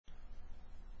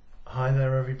Hi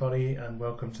there everybody and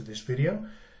welcome to this video.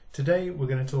 Today we're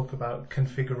going to talk about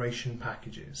configuration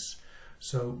packages.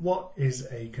 So what is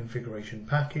a configuration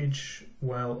package?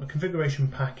 Well, a configuration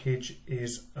package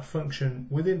is a function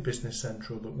within Business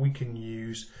Central that we can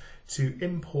use to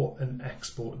import and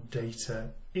export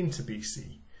data into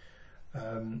BC.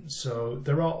 So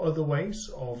there are other ways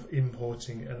of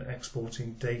importing and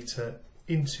exporting data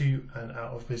into and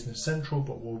out of Business Central,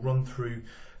 but we'll run through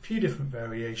a few different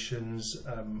variations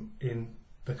in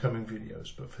the coming videos.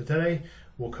 But for today,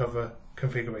 we'll cover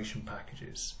configuration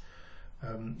packages.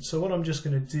 So what I'm just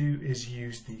going to do is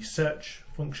use the search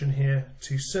function here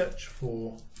to search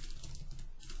for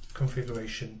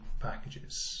configuration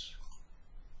packages.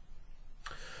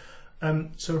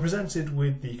 So we're presented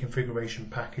with the configuration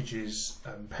packages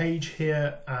page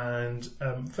here, and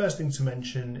first thing to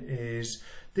mention is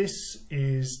this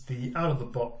is the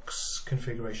out-of-the-box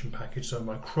configuration package. So in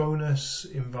my Cronus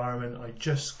environment, I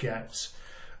just get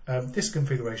this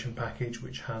configuration package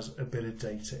which has a bit of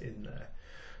data in there.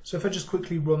 So if I just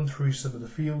quickly run through some of the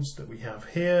fields that we have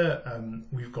here,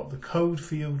 we've got the code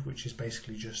field, which is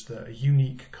basically just a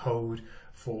unique code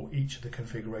for each of the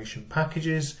configuration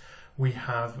packages. We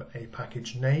have a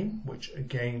package name, which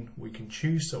again we can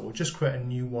choose, so we'll just create a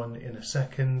new one in a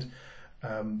second,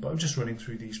 but I'm just running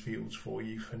through these fields for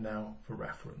you for now for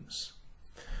reference.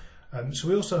 So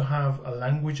we also have a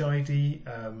language ID,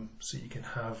 so you can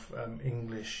have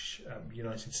English,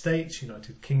 United States,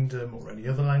 United Kingdom, or any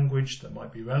other language that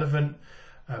might be relevant.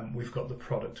 We've got the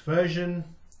product version.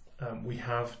 We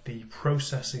have the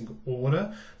processing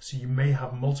order, so you may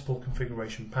have multiple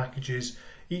configuration packages,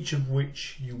 each of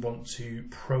which you want to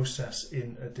process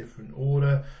in a different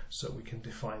order, so we can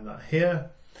define that here.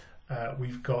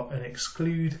 We've got an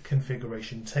exclude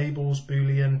configuration tables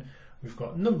boolean. We've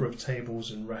got a number of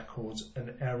tables and records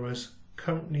and errors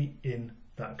currently in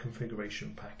that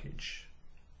configuration package.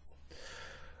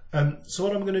 So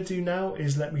what I'm going to do now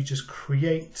is let me just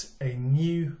create a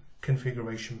new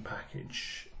configuration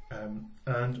package.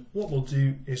 And what we'll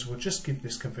do is we'll just give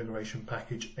this configuration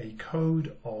package a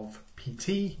code of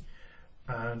PT,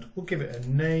 and we'll give it a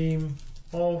name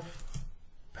of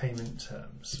payment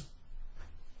terms.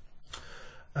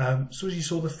 So as you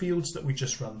saw, the fields that we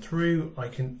just ran through, I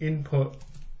can input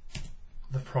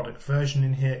the product version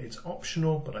in here. It's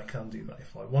optional, but I can do that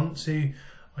if I want to.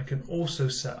 I can also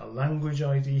set a language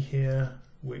ID here,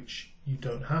 which you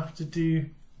don't have to do,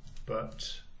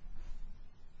 but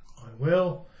I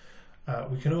will.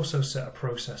 We can also set a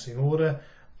processing order,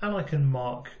 and I can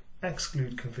mark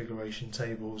exclude configuration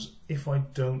tables if I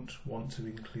don't want to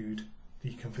include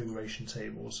the configuration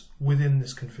tables within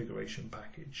this configuration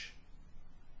package.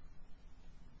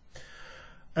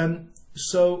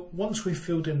 So once we've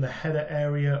filled in the header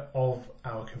area of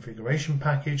our configuration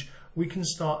package, we can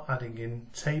start adding in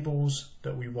tables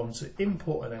that we want to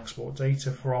import and export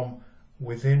data from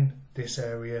within this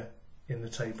area in the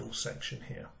tables section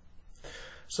here.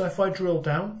 So if I drill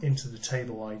down into the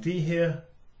table ID here,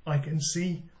 I can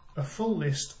see a full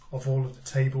list of all of the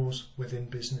tables within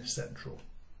Business Central.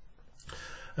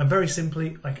 And very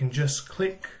simply, I can just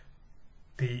click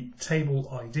the table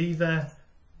ID there,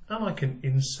 and I can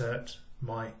insert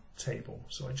my table.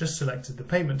 So I just selected the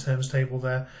payment terms table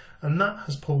there, and that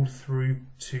has pulled through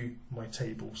to my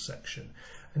table section.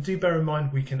 And do bear in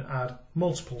mind, we can add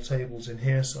multiple tables in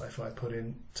here. So if I put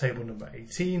in table number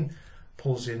 18,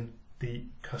 pulls in the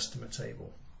customer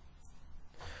table.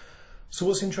 So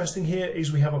what's interesting here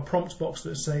is we have a prompt box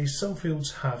that says some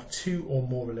fields have 2 or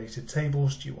more related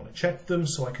tables. Do you want to check them?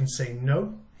 So I can say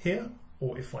no here,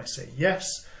 or if I say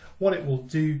yes, what it will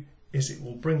do is it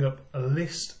will bring up a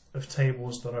list of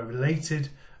tables that are related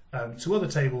to other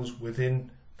tables within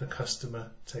the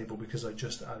customer table, because I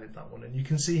just added that one. And you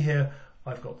can see here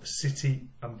I've got the city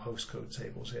and postcode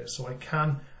tables here, so I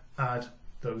can add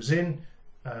those in.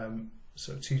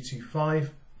 So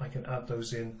 225, I can add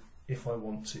those in if I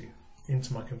want to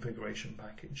into my configuration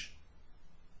package.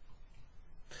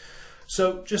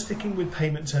 So just sticking with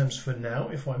payment terms for now,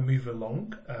 if I move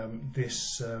along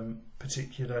this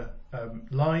particular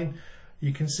line,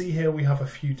 you can see here we have a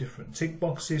few different tick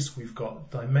boxes. We've got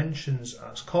dimensions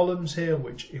as columns here,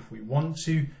 which if we want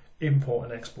to import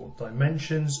and export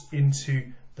dimensions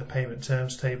into the payment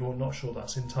terms table, not sure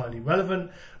that's entirely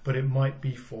relevant, but it might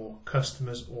be for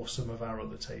customers or some of our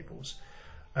other tables.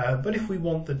 But if we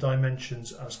want the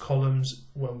dimensions as columns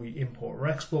when we import or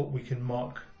export, we can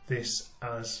mark this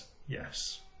as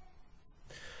yes.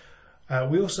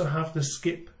 We also have the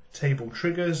skip table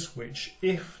triggers, which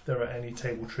if there are any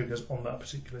table triggers on that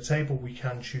particular table, we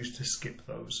can choose to skip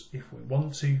those if we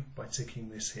want to by ticking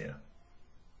this here.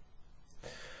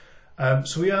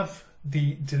 So we have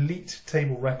the delete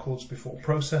table records before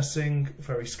processing,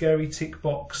 very scary tick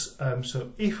box.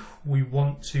 So if we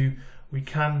want to, we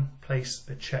can place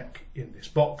a check in this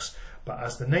box, but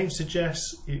as the name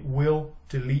suggests, it will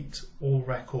delete all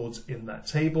records in that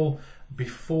table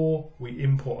before we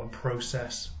import and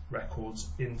process records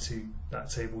into that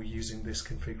table using this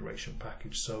configuration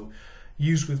package. So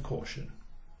use with caution.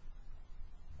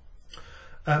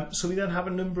 So we then have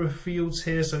a number of fields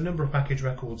here. So number of package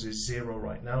records is 0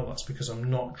 right now. That's because I'm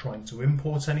not trying to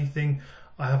import anything.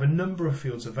 I have a number of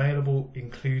fields available,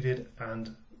 included,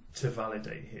 and to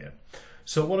validate here.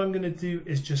 So what I'm going to do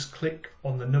is just click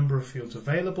on the number of fields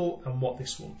available, and what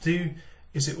this will do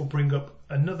is it will bring up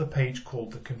another page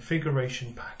called the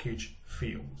configuration package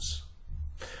fields.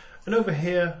 And over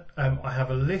here I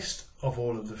have a list of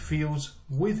all of the fields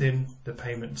within the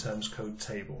payment terms code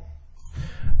table.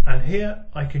 And here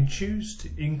I can choose to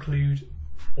include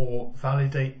or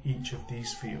validate each of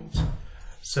these fields.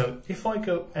 So if I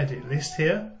go edit list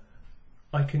here,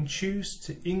 I can choose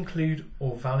to include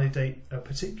or validate a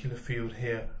particular field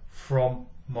here from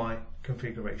my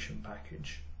configuration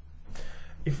package.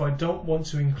 If I don't want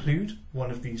to include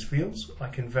one of these fields, I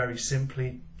can very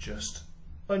simply just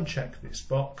uncheck this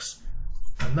box,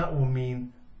 and that will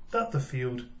mean that the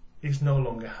field is no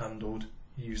longer handled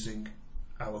using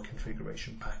our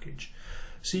configuration package.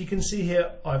 So you can see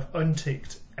here I've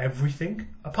unticked everything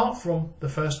apart from the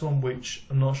first one, which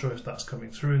I'm not sure if that's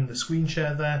coming through in the screen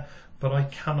share there, but I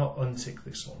cannot untick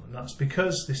this one, and that's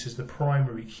because this is the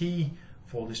primary key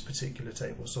for this particular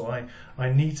table. So I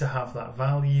need to have that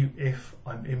value if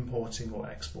I'm importing or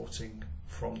exporting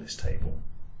from this table.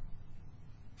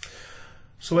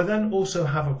 So I then also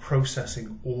have a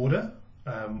processing order,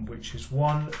 which is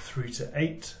 1 through to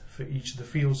 8 for each of the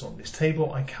fields on this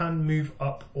table. I can move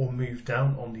up or move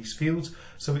down on these fields,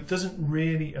 so it doesn't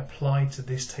really apply to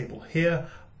this table here,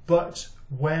 but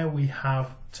where we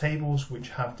have tables which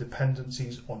have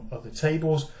dependencies on other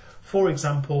tables, for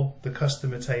example the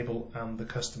customer table and the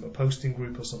customer posting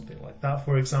group or something like that,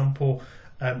 for example,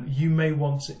 you may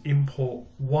want to import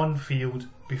one field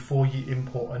before you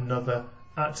import another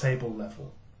at table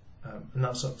level, and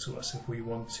that's up to us if we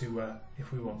want to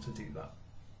do that.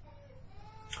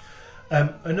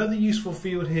 Another useful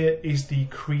field here is the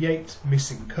create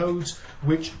missing codes,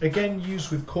 which again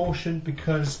use with caution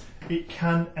because it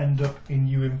can end up in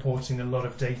you importing a lot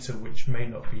of data which may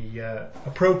not be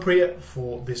appropriate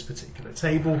for this particular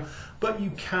table, but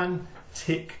you can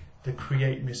tick the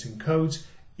create missing codes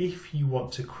if you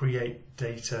want to create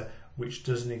data which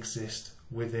doesn't exist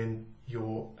within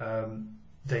your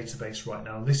database right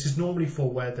now. This is normally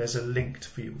for where there's a linked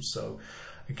field. So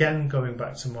again, going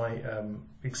back to my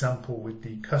example with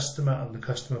the customer and the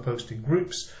customer posting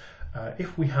groups,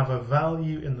 if we have a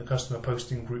value in the customer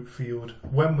posting group field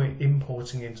when we're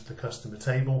importing into the customer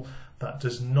table that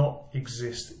does not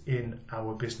exist in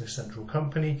our Business Central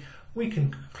company, we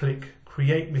can click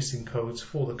create missing codes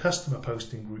for the customer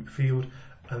posting group field,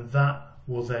 and that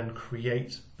will then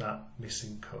create that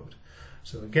missing code.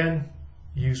 So again,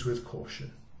 use with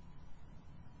caution.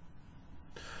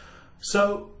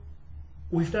 So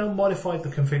we've now modified the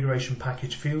configuration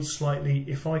package fields slightly.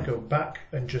 If I go back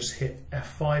and just hit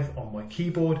F5 on my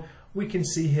keyboard, we can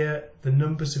see here the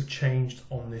numbers have changed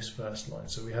on this first line.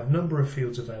 So we have number of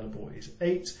fields available is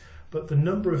 8, but the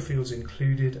number of fields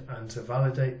included and to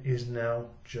validate is now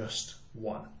just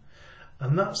 1.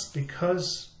 And that's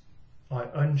because I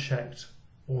unchecked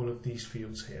all of these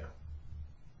fields here.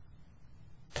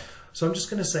 So I'm just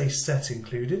going to say set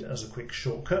included as a quick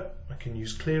shortcut. I can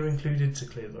use clear included to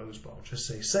clear those, but I'll just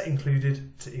say set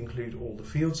included to include all the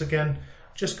fields again.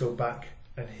 Just go back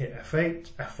and hit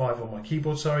F5 on my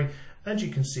keyboard, sorry, and you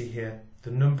can see here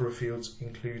the number of fields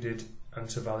included and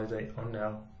to validate are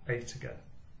now 8 again.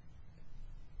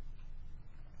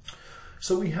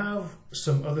 So we have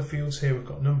some other fields here. We've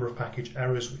got number of package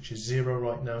errors, which is 0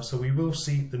 right now. So we will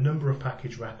see the number of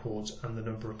package records and the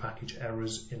number of package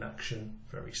errors in action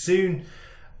very soon.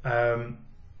 But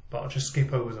I'll just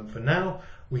skip over them for now.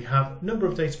 We have number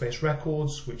of database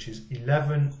records, which is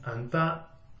 11, and that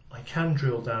I can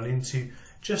drill down into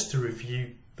just to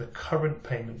review the current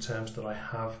payment terms that I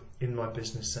have in my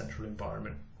Business Central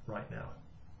environment right now.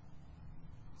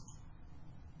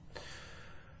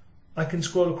 I can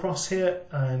scroll across here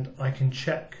and I can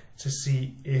check to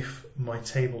see if my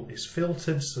table is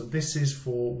filtered. So this is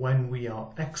for when we are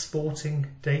exporting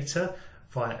data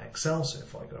via Excel. So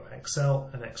if I go Excel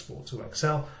and export to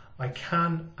Excel, I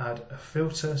can add a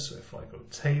filter. So if I go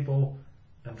table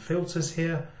and filters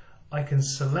here, I can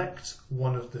select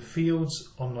one of the fields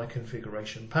on my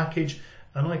configuration package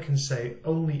and I can say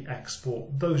only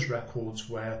export those records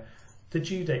where the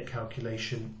due date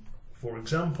calculation, for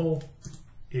example,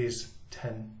 is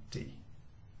 10D.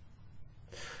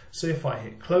 So if I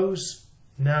hit close,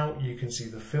 now you can see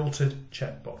the filtered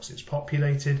checkbox is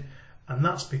populated, and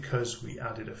that's because we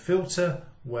added a filter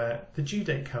where the due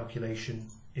date calculation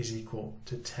is equal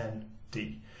to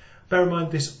 10D. Bear in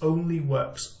mind this only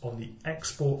works on the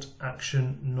export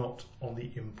action, not on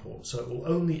the import. So it will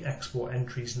only export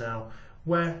entries now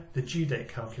where the due date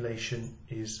calculation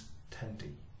is 10D.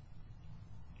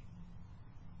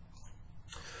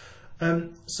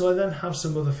 So I then have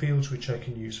some other fields which I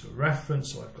can use for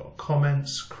reference. So I've got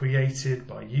comments, created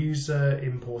by user,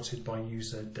 imported by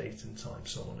user, date and time,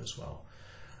 so on as well.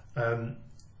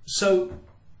 So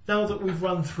now that we've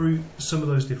run through some of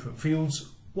those different fields,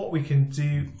 what we can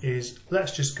do is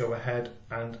let's just go ahead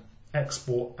and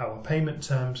export our payment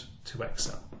terms to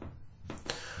Excel.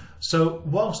 So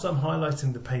whilst I'm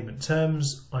highlighting the payment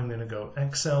terms, I'm going to go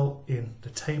Excel in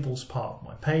the tables part of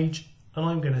my page, and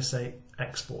I'm going to say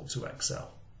export to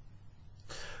Excel.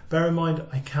 Bear in mind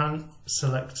I can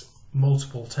select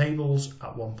multiple tables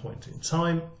at one point in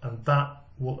time, and that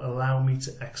will allow me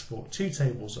to export two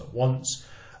tables at once.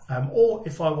 Or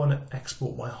if I want to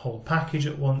export my whole package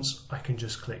at once, I can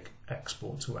just click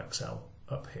export to Excel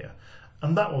up here,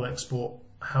 and that will export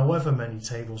however many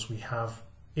tables we have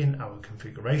in our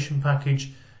configuration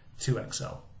package to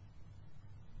Excel.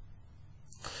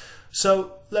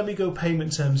 So let me go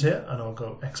payment terms here, and I'll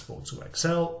go export to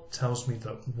Excel. It tells me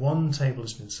that one table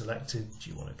has been selected. Do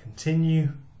you want to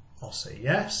continue? I'll say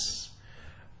yes,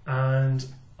 and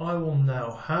I will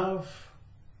now have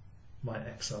my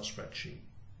Excel spreadsheet.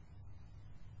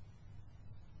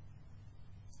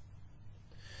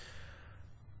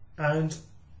 And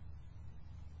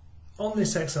on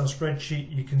this Excel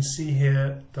spreadsheet, you can see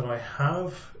here that I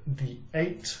have the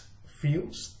 8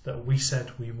 fields that we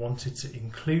said we wanted to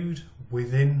include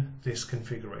within this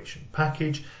configuration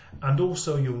package. And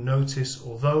also you'll notice,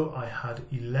 although I had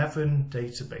 11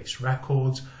 database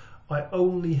records, I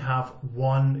only have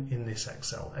 1 in this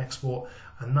Excel export,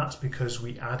 and that's because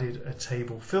we added a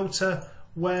table filter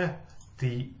where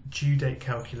the due date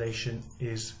calculation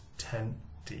is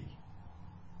 10D.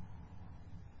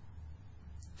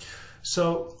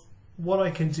 So what I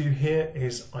can do here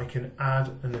is I can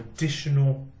add an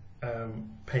additional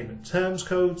payment terms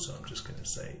code. So I'm just going to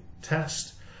say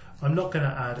test. I'm not going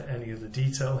to add any of the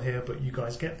detail here, but you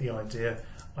guys get the idea.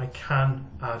 I can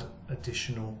add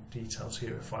additional details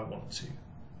here if I want to.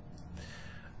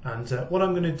 And what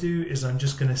I'm going to do is I'm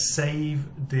just going to save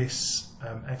this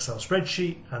Excel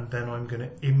spreadsheet, and then I'm going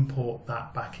to import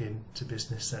that back into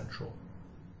Business Central.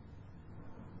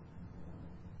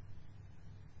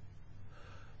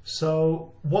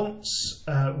 So once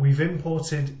we've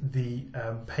imported the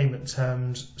payment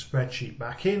terms spreadsheet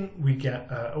back in, we get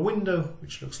a window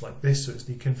which looks like this. So it's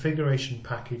the configuration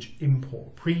package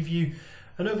import preview.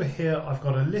 And over here, I've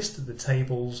got a list of the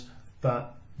tables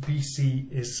that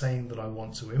BC is saying that I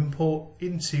want to import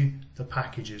into the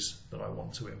packages that I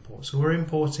want to import. So we're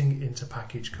importing into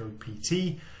package code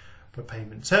PT for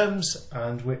payment terms,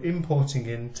 and we're importing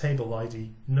in table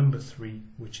ID number 3,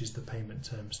 which is the payment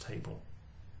terms table.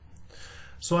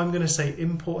 So I'm going to say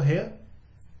import here,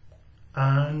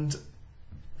 and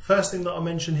first thing that I'll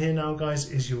mention here now,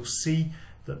 guys, is you'll see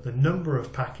that the number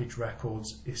of package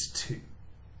records is 2.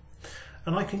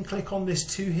 And I can click on this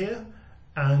 2 here,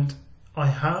 and I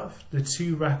have the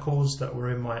 2 records that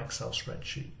were in my Excel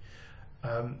spreadsheet.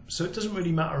 So it doesn't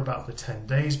really matter about the 10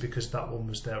 days because that one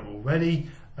was there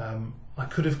already. I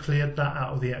could have cleared that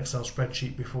out of the Excel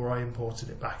spreadsheet before I imported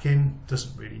it back in.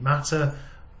 Doesn't really matter,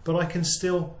 but I can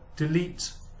still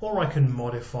delete or I can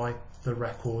modify the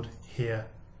record here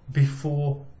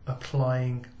before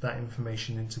applying that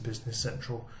information into Business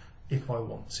Central if I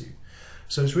want to.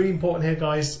 So it's really important here,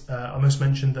 guys. I must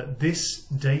mention that this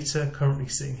data currently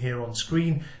sitting here on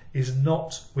screen is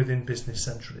not within Business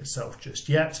Central itself just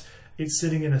yet. It's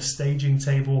sitting in a staging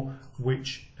table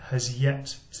which has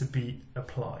yet to be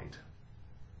applied.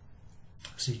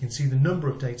 So you can see the number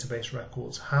of database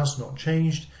records has not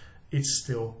changed. It's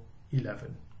still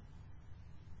 11.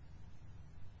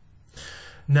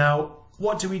 Now,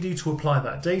 what do we do to apply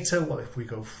that data? Well, if we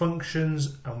go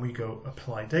functions and we go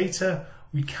apply data,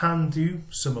 we can do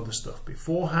some other stuff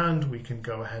beforehand. We can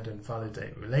go ahead and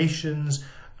validate relations,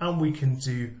 and we can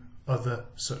do other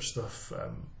such stuff,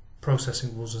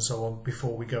 processing rules and so on,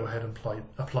 before we go ahead and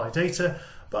apply data.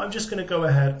 But I'm just going to go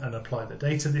ahead and apply the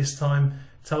data this time.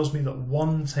 It tells me that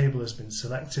one table has been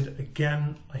selected.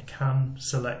 Again, I can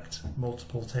select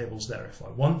multiple tables there if I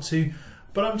want to,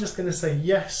 but I'm just going to say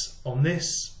yes on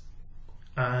this,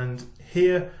 and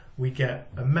here we get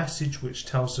a message which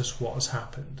tells us what has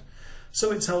happened.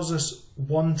 So it tells us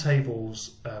 1 table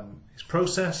is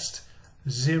processed,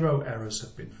 0 errors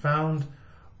have been found,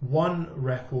 1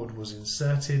 record was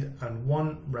inserted, and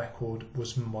 1 record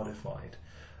was modified.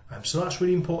 So that's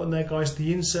really important there, guys.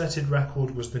 The inserted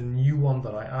record was the new one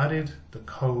that I added, the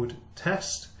code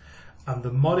test, and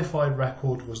the modified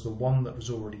record was the one that was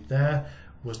already there,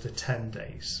 was the 10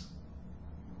 days.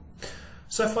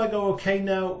 So if I go OK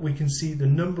now, we can see the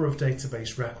number of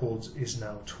database records is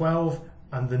now 12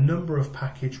 and the number of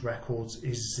package records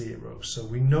is 0. So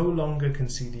we no longer can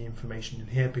see the information in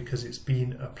here because it's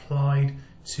been applied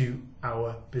to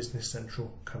our Business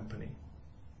Central company.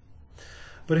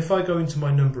 But if I go into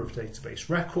my number of database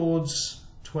records,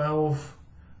 12,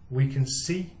 we can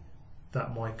see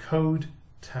that my code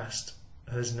test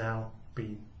has now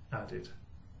been added.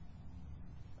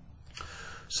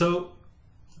 So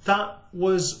that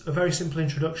was a very simple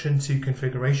introduction to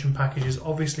configuration packages.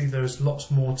 Obviously there's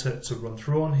lots more to run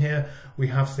through on here. We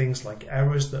have things like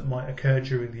errors that might occur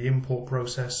during the import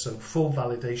process, so full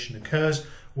validation occurs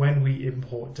when we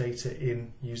import data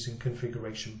in using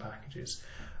configuration packages.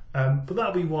 But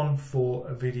that'll be one for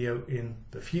a video in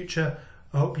the future.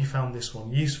 I hope you found this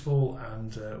one useful,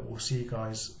 and we'll see you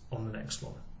guys on the next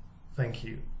one. Thank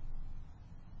you.